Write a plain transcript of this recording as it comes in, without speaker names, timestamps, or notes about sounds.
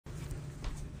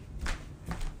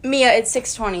Mia, it's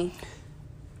 6:20.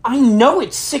 I know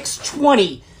it's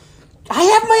 6:20. I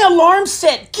have my alarm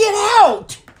set. Get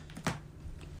out!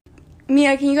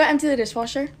 Mia, can you go empty the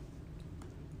dishwasher?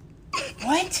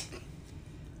 What?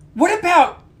 What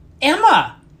about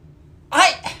Emma?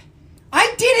 I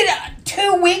did it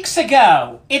 2 weeks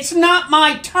ago. It's not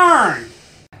my turn.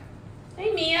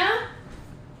 Hey, Mia.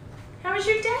 How was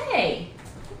your day?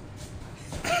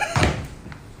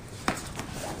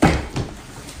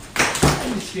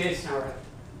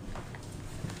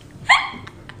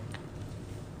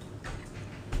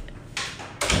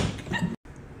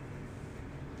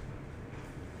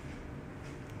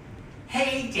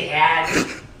 Hey, Dad.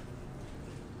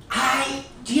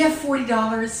 Do you have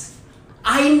 $40?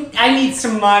 I need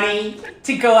some money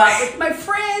to go out with my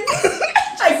friends.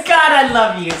 God, I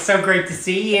love you. It's so great to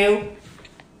see you.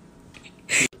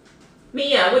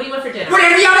 Mia, what do you want for dinner?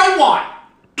 Whatever you don't want.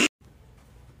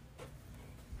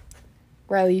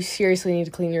 Riley, you seriously need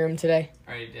to clean your room today.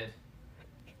 I already did.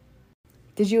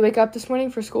 Did you wake up this morning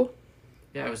for school?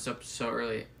 Yeah, I was up so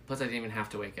early. Plus, I didn't even have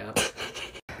to wake up.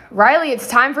 Riley, it's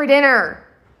time for dinner.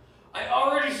 I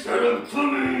already said I'm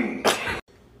coming.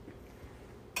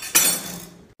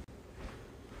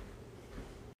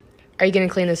 Are you gonna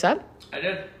clean this up? I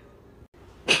did.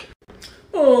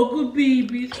 Oh, good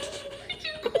babies.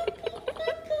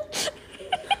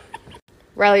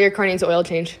 Riley, your car needs an oil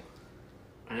change.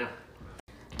 I know.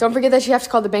 Don't forget that you have to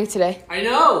call the bank today. I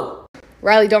know.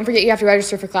 Riley, don't forget you have to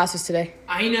register for classes today.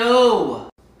 I know.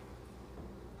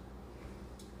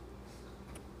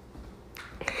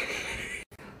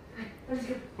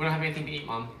 We don't have anything to eat,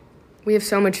 Mom. We have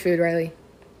so much food, Riley.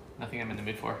 Nothing I'm in the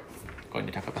mood for. Going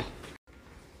to Taco Bell.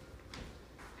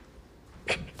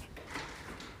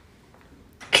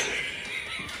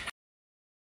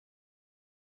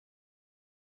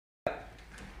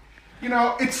 You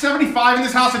know, it's 75 in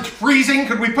this house. It's freezing.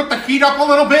 Could we put the heat up a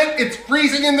little bit? It's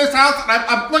freezing in this house.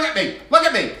 And look at me. Look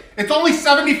at me. It's only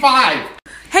 75.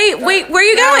 Hey, wait, where are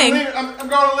you going? I'm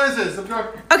going to Liz's. I'm going.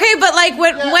 Okay, but like,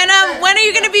 when are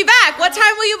you gonna be back? What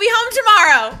time will you be home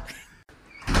tomorrow?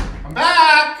 I'm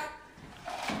back.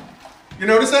 You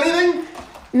notice anything?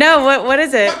 No, what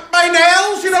is it? My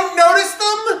nails? You don't notice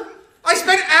them? I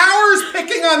spent hours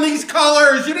picking on these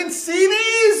colors. You didn't see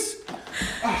these?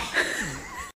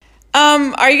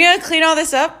 Are you gonna clean all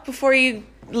this up before you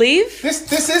leave?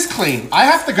 This is clean. I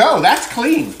have to go. That's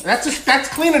clean. That's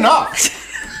clean enough.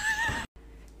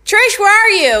 Trish, where are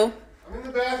you? I'm in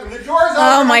the bathroom. The door's open.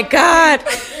 Oh my God.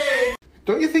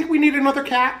 Don't you think we need another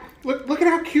cat? Look at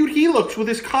how cute he looks with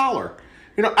his collar.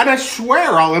 You know, and I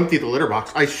swear I'll empty the litter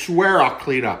box. I swear I'll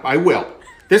clean up. I will.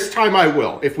 This time I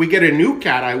will. If we get a new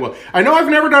cat, I will. I know I've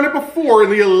never done it before in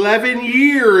the 11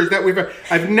 years that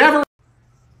I've never...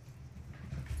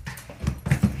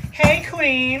 Hey,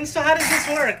 Queen. So how does this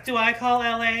work? Do I call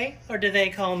LA or do they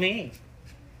call me?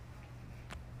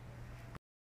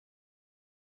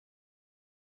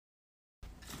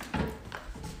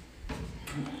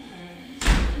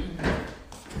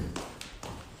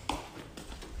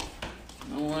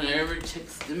 No one ever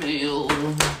checks the mail.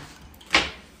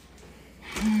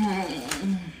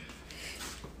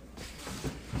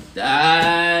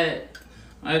 Dad,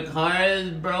 my car is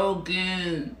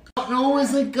broken. I don't know,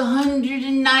 it's like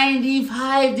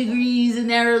 195 degrees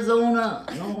in Arizona.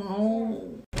 I don't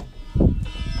know.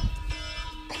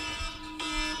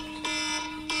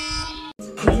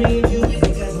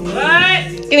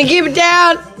 What? Gonna keep it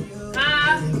down.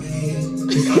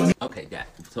 Okay, Dad,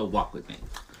 so walk with me.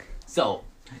 So,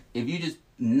 if you just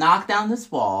knock down this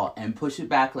wall and push it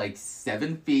back like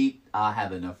 7 feet, I'll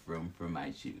have enough room for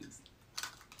my shoes.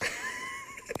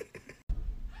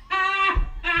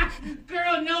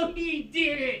 Girl, no, he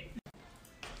did it.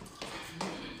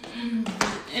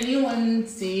 Anyone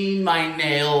seen my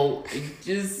nail? I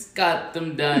just got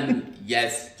them done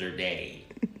yesterday.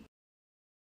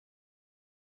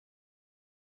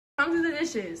 Come do the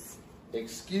dishes.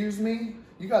 Excuse me?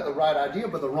 You got the right idea,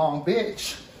 but the wrong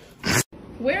bitch.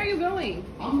 Where are you going?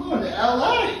 I'm going to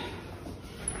LA.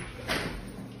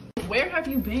 Where have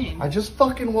you been? I just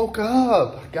fucking woke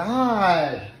up.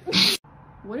 God.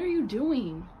 What are you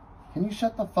doing? Can you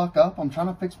shut the fuck up? I'm trying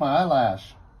to fix my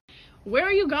eyelash. Where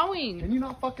are you going? Can you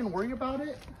not fucking worry about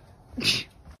it?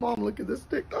 Mom, look at this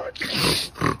TikTok.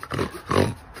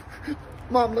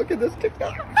 Mom, look at this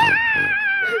TikTok.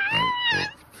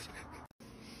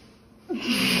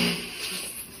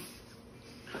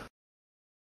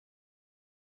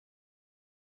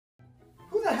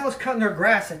 Who the hell's cutting their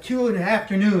grass at 2 in the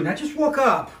afternoon? I just woke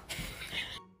up.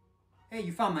 Hey,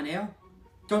 you found my nail?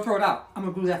 Don't throw it out. I'm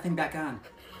gonna glue that thing back on.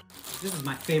 This is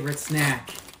my favorite snack.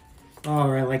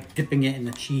 Oh, I like dipping it in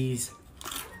the cheese.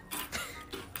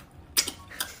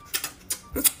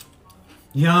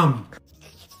 Yum.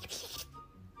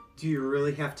 Do you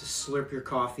really have to slurp your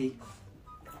coffee?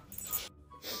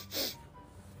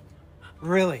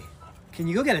 Really? Can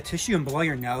you go get a tissue and blow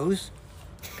your nose?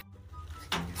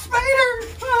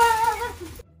 Spider! Ah!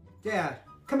 Dad,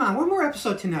 come on, one more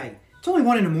episode tonight. It's only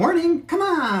 1 in the morning. Come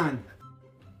on.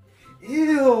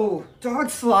 Ew, dog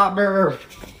slobber.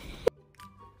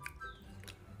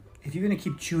 If you're gonna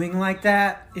keep chewing like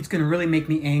that, it's gonna really make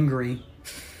me angry.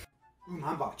 Mmm,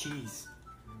 Hamburg cheese.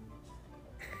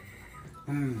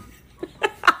 Mmm.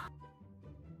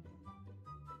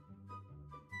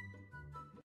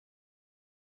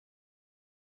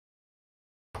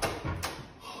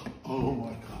 Oh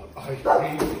my God, I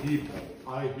hate people.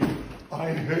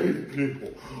 I hate people.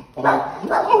 Oh my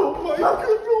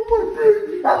God,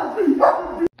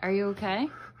 Are you okay?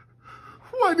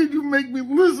 why did you make me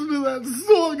listen to that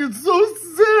song? It's so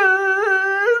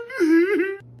sad.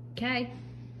 Okay.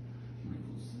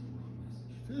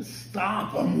 Just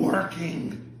stop, I'm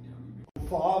working.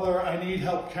 Father, I need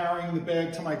help carrying the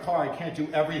bag to my car. I can't do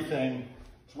everything.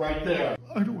 It's right there.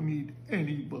 I don't need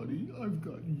anybody. I've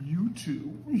got you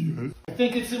two. Yes. I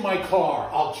think it's in my car.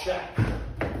 I'll check.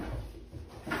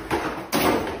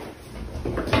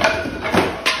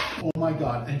 Oh my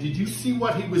God. And did you see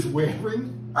what he was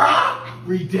wearing? Ah!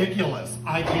 Ridiculous.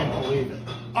 I can't believe it.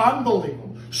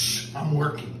 Unbelievable. Shh, I'm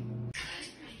working.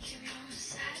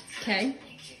 Okay.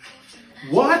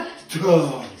 What?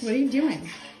 What are you doing?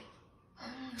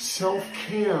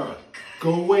 Self-care.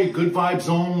 Go away. Good vibes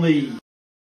only.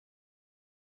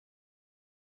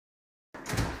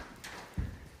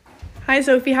 Hi,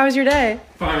 Sophie. How was your day?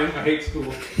 Fine. I hate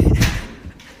school.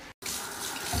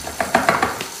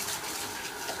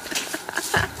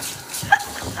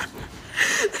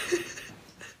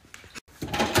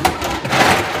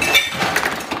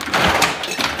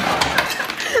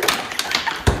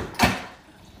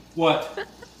 What?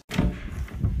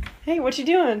 Hey, what you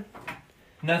doing?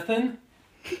 Nothing?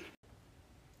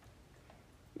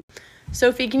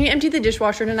 Sophie, can you empty the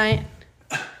dishwasher tonight?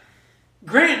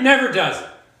 Grant never does it.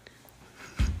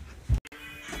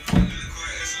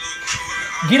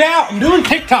 Get out! I'm doing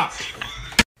TikTok.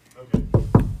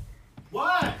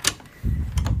 What?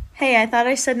 Hey, I thought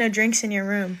I said no drinks in your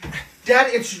room.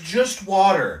 Dad, it's just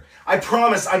water. I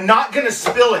promise, I'm not gonna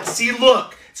spill it. See,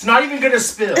 look, it's not even gonna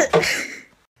spill.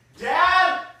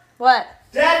 Dad? What?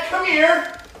 Dad, come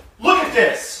here. Look at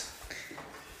this.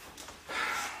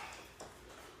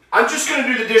 I'm just gonna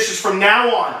do the dishes from now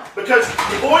on because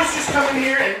the boys just come in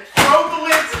here and throw the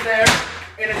lids in there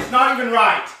and it's not even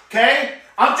right, okay?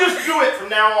 I'll just do it from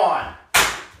now on.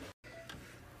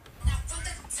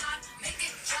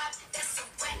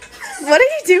 What are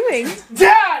you doing?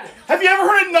 Dad, have you ever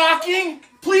heard of knocking?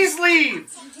 Please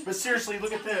leave. But seriously,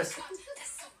 look at this.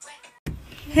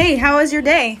 Hey, how was your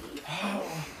day?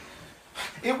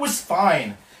 It was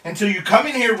fine until you come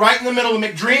in here right in the middle of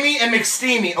McDreamy and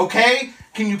McSteamy, okay?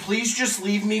 Can you please just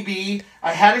leave me be?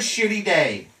 I had a shitty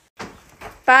day.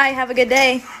 Bye, have a good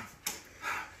day.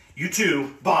 You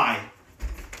too, bye.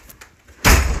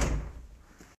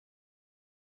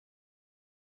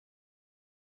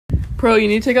 Bro, you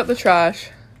need to take out the trash.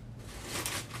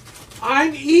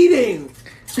 I'm eating.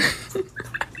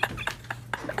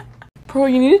 Bro,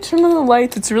 you need to turn on the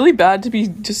lights. It's really bad to be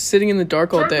just sitting in the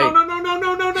dark all day. No.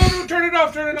 Turn it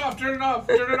off. Turn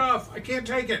it off. I can't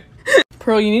take it.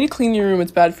 Bro, you need to clean your room.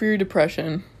 It's bad for your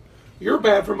depression. You're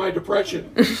bad for my depression.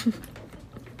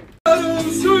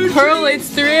 Pearl, it's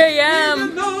 3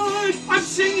 a.m. I'm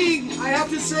singing. I have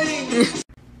to sing.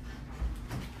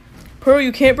 Pearl,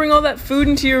 you can't bring all that food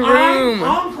into your room.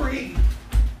 I'm hungry.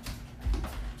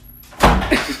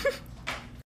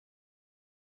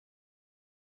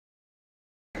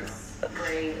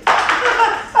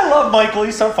 I love Michael.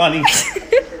 He's so funny.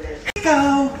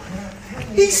 Nico,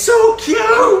 he's so cute.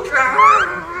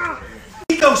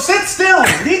 Nico, sit still.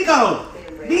 Nico.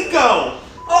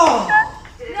 Oh.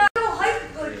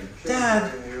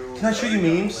 Dad, can I show you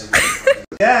memes?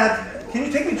 Dad, can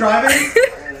you take me driving?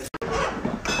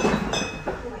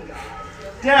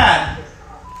 Dad,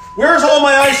 where's all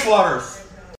my ice waters?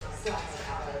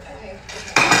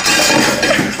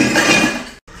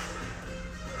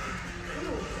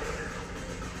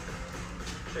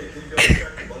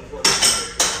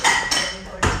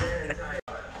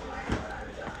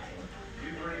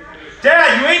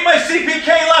 Dad, you ate my CPK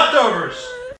leftovers.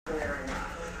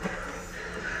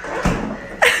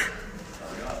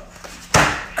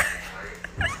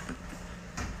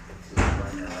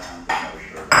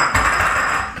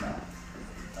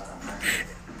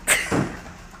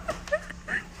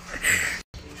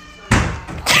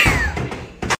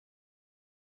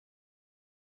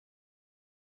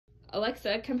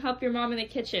 Alexa, come help your mom in the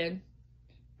kitchen.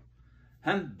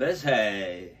 I'm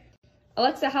busy.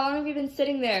 Alexa, how long have you been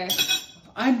sitting there?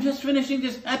 I'm just finishing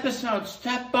this episode.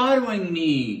 Stop bothering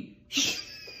me.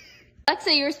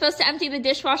 Alexa, you were supposed to empty the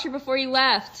dishwasher before you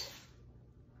left.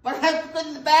 But I have to go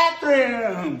to the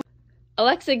bathroom.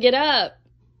 Alexa, get up.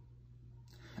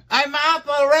 I'm up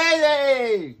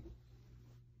already.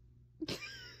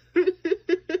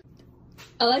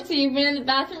 Alexa, you've been in the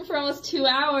bathroom for almost 2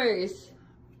 hours.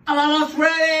 I'm almost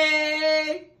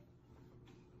ready.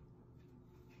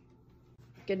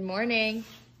 Good morning.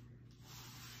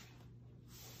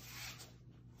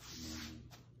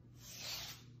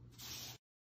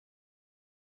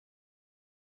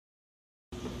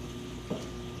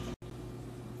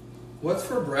 What's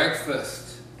for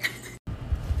breakfast?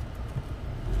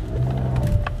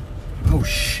 Oh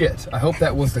shit, I hope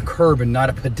that was the curb and not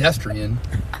a pedestrian.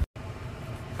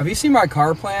 Have you seen my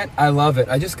car plant? I love it.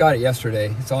 I just got it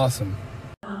yesterday. It's awesome.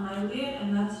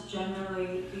 And that's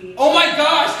generally the... Oh my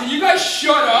gosh, can you guys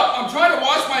shut up? I'm trying to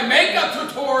watch my makeup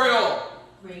tutorial!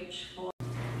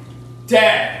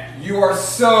 Dad, you are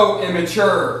so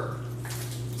immature.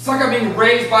 It's like I'm being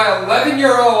raised by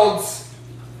 11-year-olds.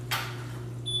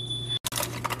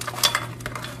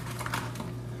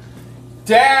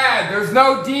 Dad, there's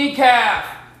no decaf.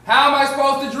 How am I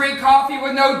supposed to drink coffee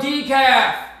with no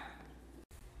decaf?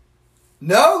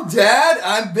 No, Dad,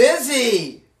 I'm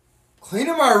busy.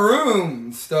 Cleaning my room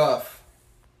and stuff.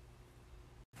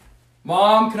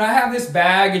 Mom, can I have this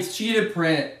bag? It's cheetah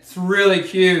print. It's really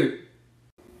cute.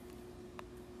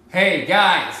 Hey,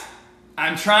 guys,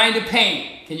 I'm trying to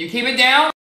paint. Can you keep it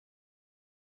down?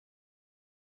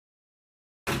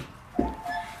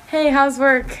 Hey, how's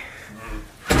work?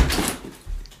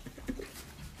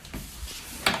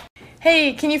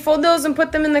 Hey, can you fold those and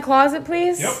put them in the closet,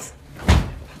 please? Yep.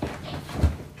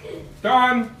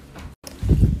 Done.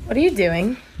 What are you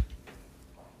doing?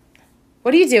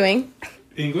 What are you doing?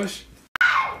 English.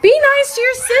 Be nice to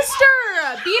your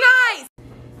sister! Be nice!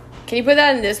 Can you put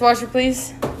that in the dishwasher,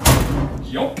 please?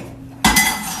 Yup.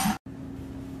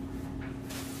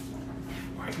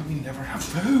 Why do we never have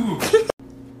food?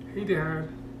 Hey, Dad.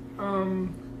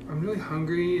 I'm really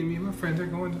hungry, and me and my friends are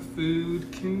going to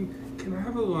food. Can I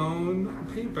have a loan? I'll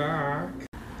pay back.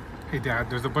 Hey, Dad.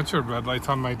 There's a bunch of red lights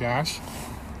on my dash,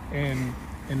 and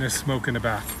there's smoke in the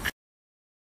back.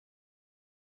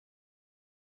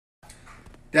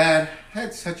 Dad, I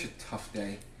had such a tough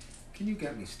day. Can you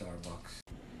get me Starbucks?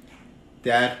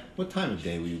 Dad, what time of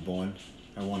day were you born?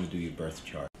 I want to do your birth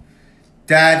chart.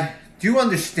 Dad, do you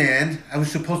understand? I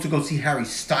was supposed to go see Harry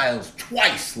Styles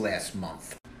twice last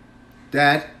month.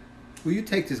 Dad, will you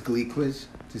take this Glee quiz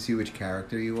to see which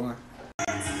character you are?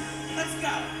 Let's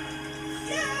go.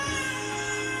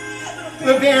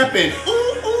 The vamping.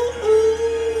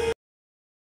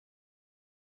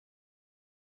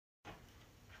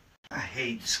 I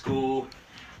hate school.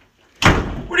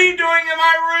 What are you doing in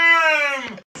my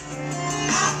room?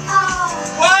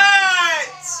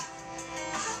 What?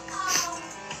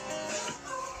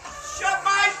 Shut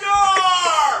my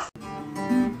door!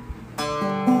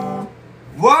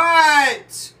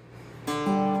 What?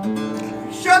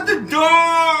 Shut the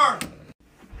door!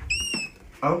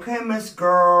 Okay, Miss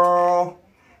Girl.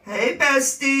 Hey,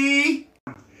 bestie.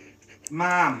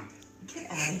 Mom.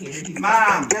 Get out of here. You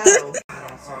Mom. Go.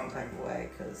 Some type of way,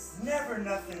 because Never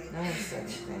nothing. no one said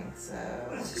anything, so.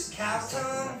 What is this, cow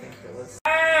time? Nothing for this.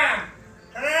 Mom!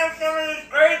 Can I have some of this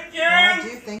bacon? I do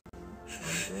think.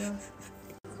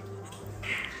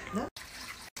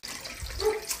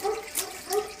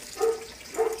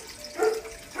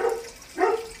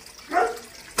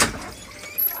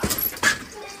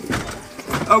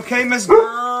 Okay, Miss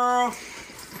Girl.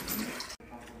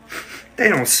 They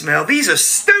don't smell. These are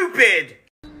stupid.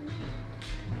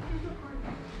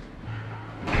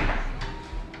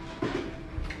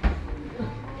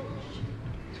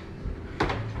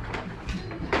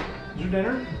 Is your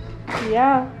dinner?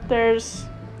 Yeah, there's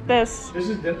this. This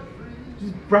is dinner. This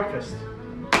is breakfast.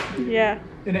 Yeah.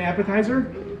 And an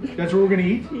appetizer? That's what we're gonna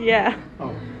eat? Yeah.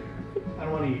 Oh, I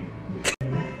don't want to eat.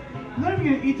 I'm not even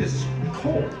gonna eat this. It's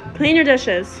cold. Clean your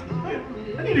dishes.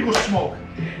 I need to go smoke.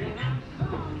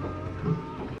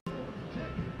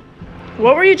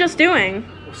 What were you just doing?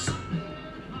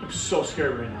 I'm so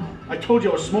scared right now. I told you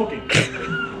I was smoking.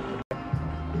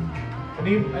 I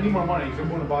need more money because I'm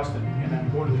going to Boston and I'm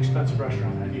going to an expensive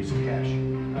restaurant. I need some cash.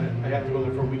 I have to go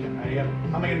there for a weekend. How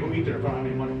am I going to go eat there if I don't have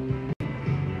any money?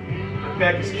 My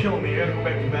back is killing me. I gotta go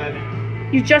back to bed.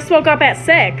 You just woke up at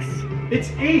 6. It's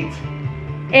 8.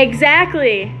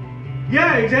 Exactly.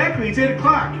 Yeah, exactly. It's 8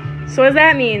 o'clock. So what does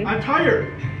that mean? I'm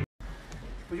tired.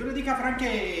 Pues yo le dije a Frank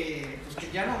que Pues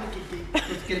que ya no,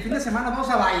 pues que el fin de semana vamos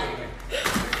a Valle, güey.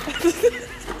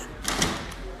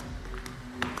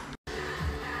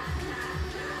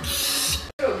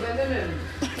 Venden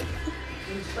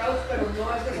en Sprouts, pero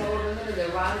no este sabor, venden el de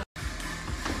ranch.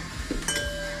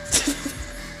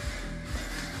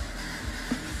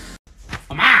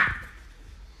 ¡Mamá!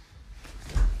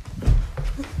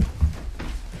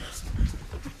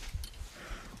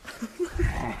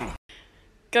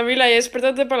 Camila, ya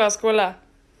despertate para la escuela.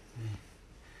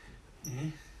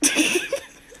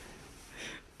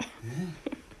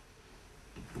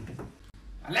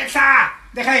 ¡Alexa!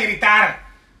 ¡Deja de gritar!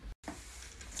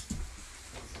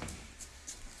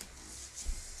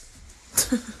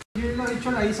 Yo le he dicho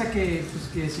a la Isa que, pues,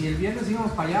 que si el viernes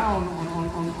íbamos para allá o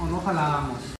no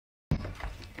jalábamos.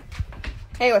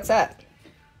 Hey, what's up?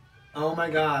 Oh my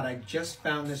God, I just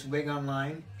found this wig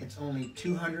online. It's only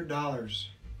 $200.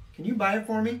 Can you buy it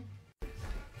for me?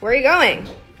 Where are you going?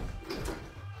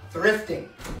 Thrifting.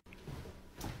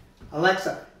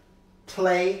 Alexa,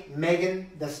 play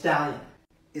Megan Thee Stallion.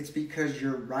 It's because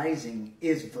your rising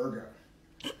is Virgo.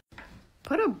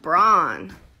 Put a bra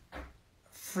on.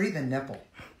 Free the nipple.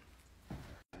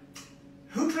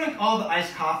 Who drank all the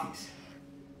iced coffees?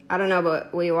 I don't know,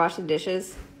 but will you wash the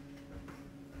dishes?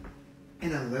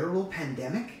 In a literal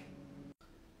pandemic?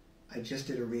 I just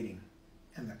did a reading,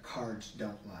 and the cards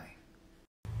don't lie.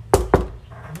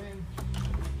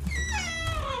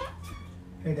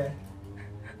 Hey, Dad.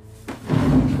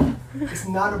 It's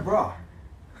not a bra.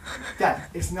 Dad,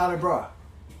 it's not a bra.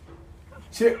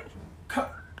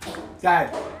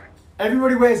 Dad,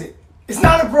 everybody wears it. It's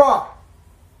not a bra!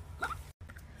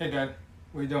 Hey, Dad.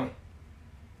 What are you doing?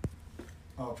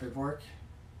 Oh, paperwork?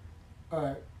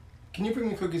 Can you bring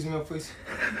me cookies and milk, please?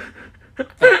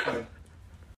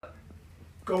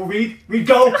 Go, Reed. Reed,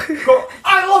 go. Go.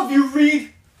 I love you,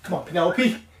 Reed. Come on,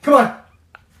 Penelope. Come on.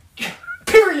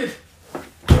 Period.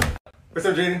 What's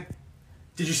up, Jaden?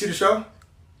 Did you see the show?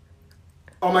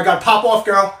 Oh my God, pop off,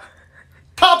 girl.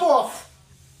 Pop off!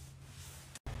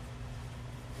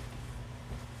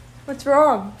 What's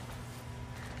wrong?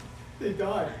 They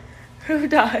died. Who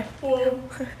died? Oh,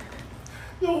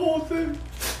 the whole thing.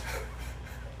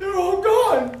 They're all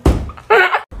gone.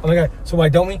 Oh my God. So why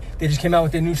don't we? They just came out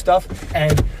with their new stuff,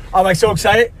 and I'm like so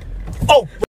excited. Oh!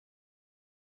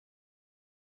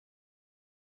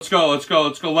 Let's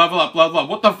go. Level up.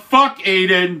 What the fuck,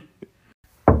 Aiden?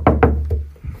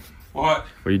 What?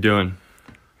 What are you doing?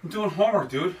 I'm doing homework,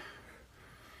 dude.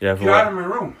 Yeah, Get out of my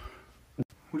room.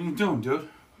 What are you doing, dude?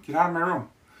 Get out of my room.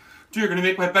 Dude, you're gonna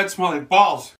make my bed smell like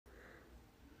balls.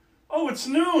 Oh, it's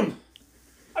noon.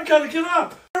 I gotta get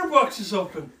up. Starbucks is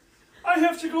open. I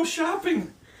have to go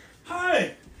shopping.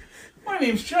 Hi, my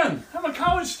name's Jen. I'm a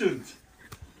college student.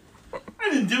 I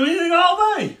didn't do anything all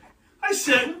day. I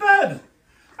sat in bed.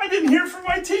 I didn't hear from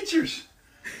my teachers.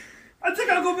 I think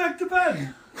I'll go back to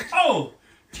bed. Oh,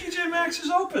 TJ Maxx is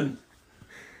open.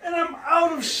 And I'm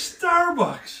out of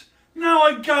Starbucks. Now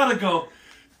I gotta go.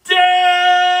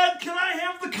 Dad, can I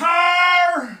have the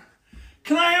car?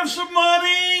 Can I have some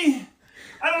money?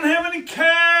 I don't have any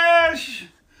cash.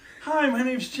 Hi, my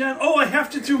name's Jen. Oh, I have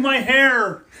to do my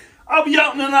hair. I'll be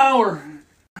out in an hour.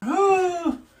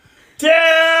 Oh,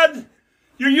 Dad,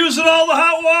 you're using all the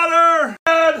hot water.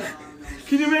 Dad,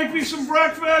 can you make me some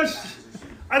breakfast?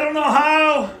 I don't know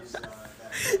how.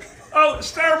 Oh,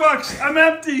 Starbucks, I'm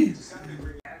empty.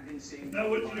 Now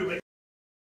what do you do?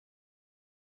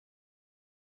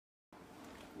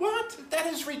 What? That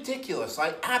is ridiculous.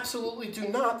 I absolutely do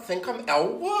not think I'm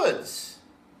Elle Woods.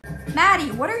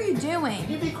 Maddie, what are you doing?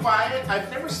 Can you be quiet? I've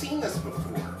never seen this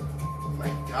before. Oh my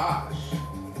gosh.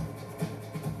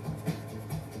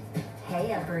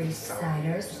 Hey, Upper East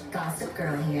Siders, Gossip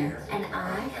Girl here, and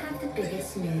I have the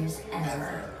biggest news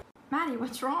ever. Maddie,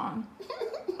 what's wrong?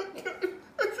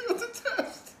 I failed the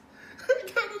test. I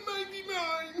got a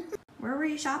 99. Where were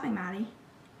you shopping, Maddie?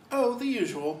 Oh, the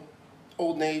usual.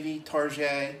 Old Navy,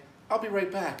 Target. I'll be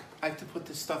right back. I have to put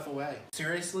this stuff away.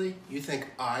 Seriously? You think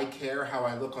I care how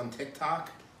I look on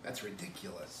TikTok? That's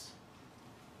ridiculous.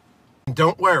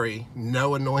 Don't worry,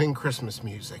 no annoying Christmas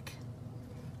music.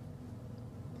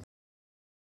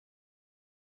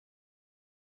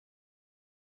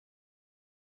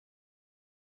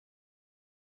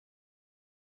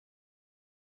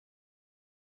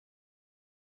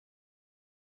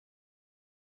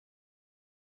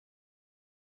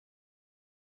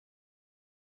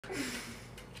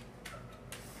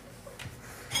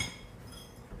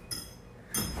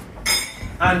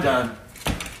 I'm done.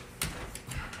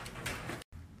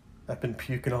 I've been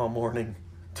puking all morning.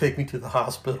 Take me to the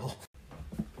hospital.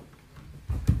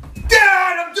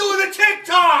 Dad, I'm doing a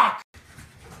TikTok!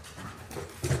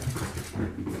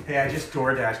 Hey, I just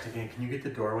door dashed again. Can you get the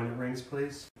door when it rings,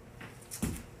 please?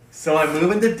 So I'm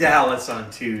moving to Dallas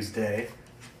on Tuesday.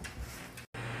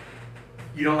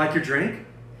 You don't like your drink?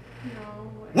 No.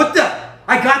 What the?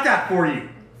 I got that for you.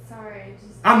 Sorry,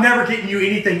 I'm never getting you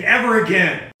anything ever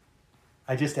again.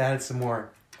 I just added some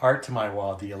more art to my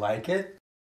wall. Do you like it?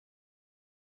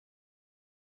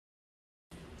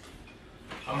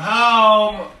 I'm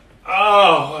home.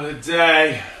 Oh, what a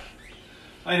day.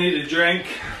 I need a drink.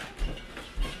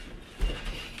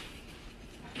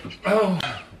 Oh.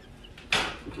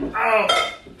 Oh.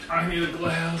 I need a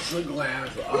glass.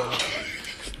 Oh,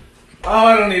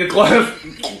 I don't need a glass.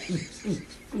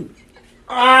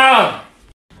 Ah!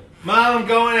 Mom, I'm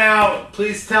going out.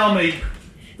 Please tell me.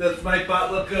 Does my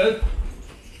butt look good?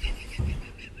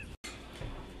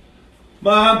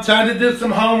 Mom, time to do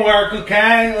some homework,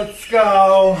 okay? Let's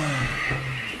go.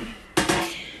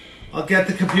 I'll get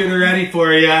the computer ready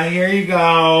for you. Here you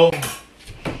go.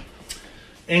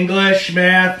 English,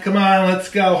 math, come on, let's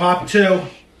go. Hop 2.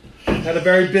 Had a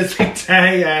very busy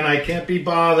day and I can't be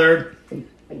bothered.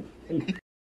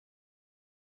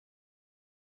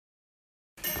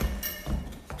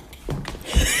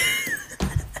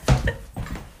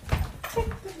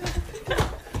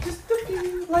 Just a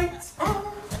few lights on.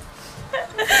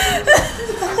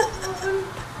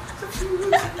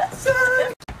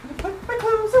 Put my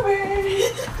clothes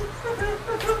away. Put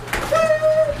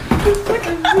my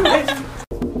clothes away.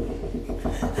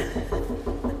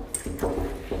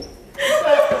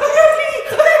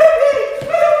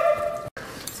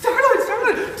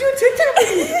 Starlight, do a TikTok with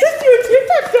me. Let's do a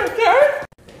TikTok, Dad.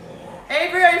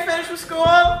 Avery, are you finished with school?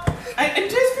 I'm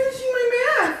just finishing my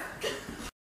math.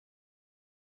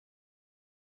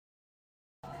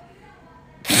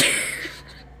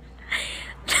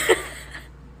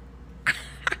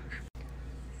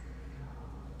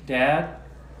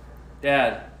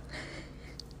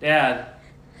 Dad,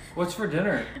 what's for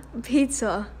dinner?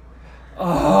 Pizza.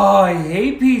 Oh, I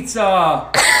hate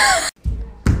pizza.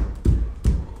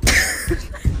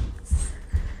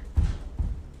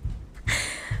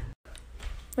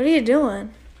 What are you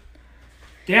doing?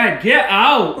 Dad, get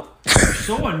out. You're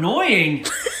so annoying.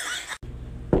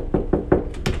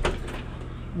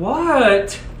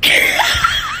 What?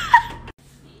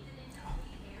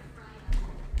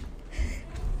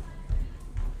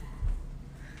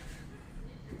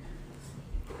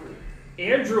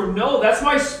 Andrew, no, that's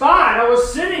my spot. I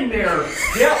was sitting there.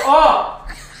 Get up.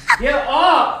 Get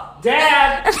up,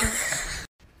 Dad.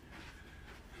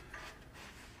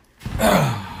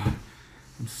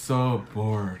 I'm so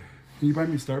bored. Can you buy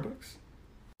me Starbucks?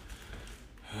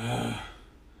 I'm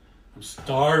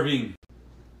starving.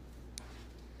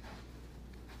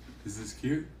 Is this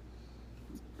cute?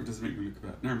 Or does it make me look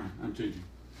bad? Never mind, I'm changing.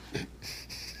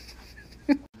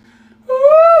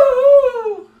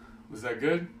 Was that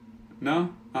good?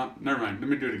 No? Never mind, let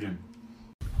me do it again.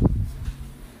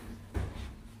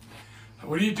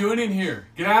 What are you doing in here?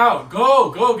 Get out!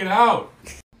 Go, get out!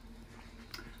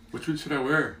 Which one should I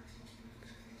wear?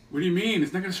 What do you mean?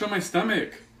 It's not gonna show my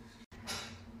stomach.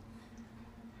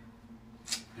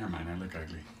 Never mind, I look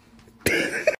ugly.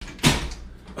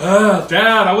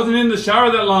 Dad, I wasn't in the shower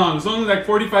that long. It was only like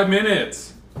 45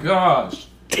 minutes. Gosh.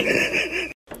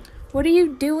 What are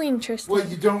you doing, Tristan? What,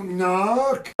 you don't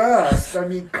knock? Yes, I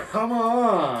mean, come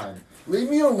on. Leave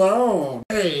me alone.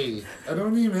 Hey, I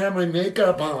don't even have my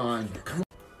makeup on. Come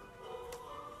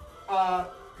on.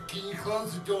 Can you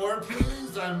close the door,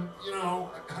 please? I'm la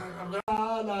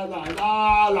la la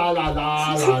la la la la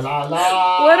la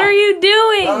la. What are you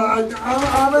doing?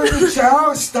 I'm in the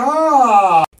shower.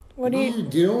 Stop. What are you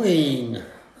doing?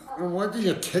 I'm watching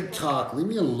a TikTok. Leave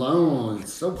me alone.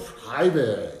 It's so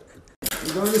private.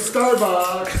 I'm going to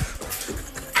Starbucks.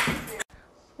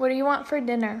 What do you want for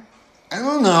dinner? I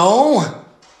don't know.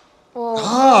 Well,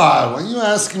 God, why are you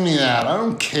asking me that? I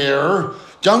don't care.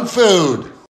 Junk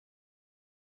food.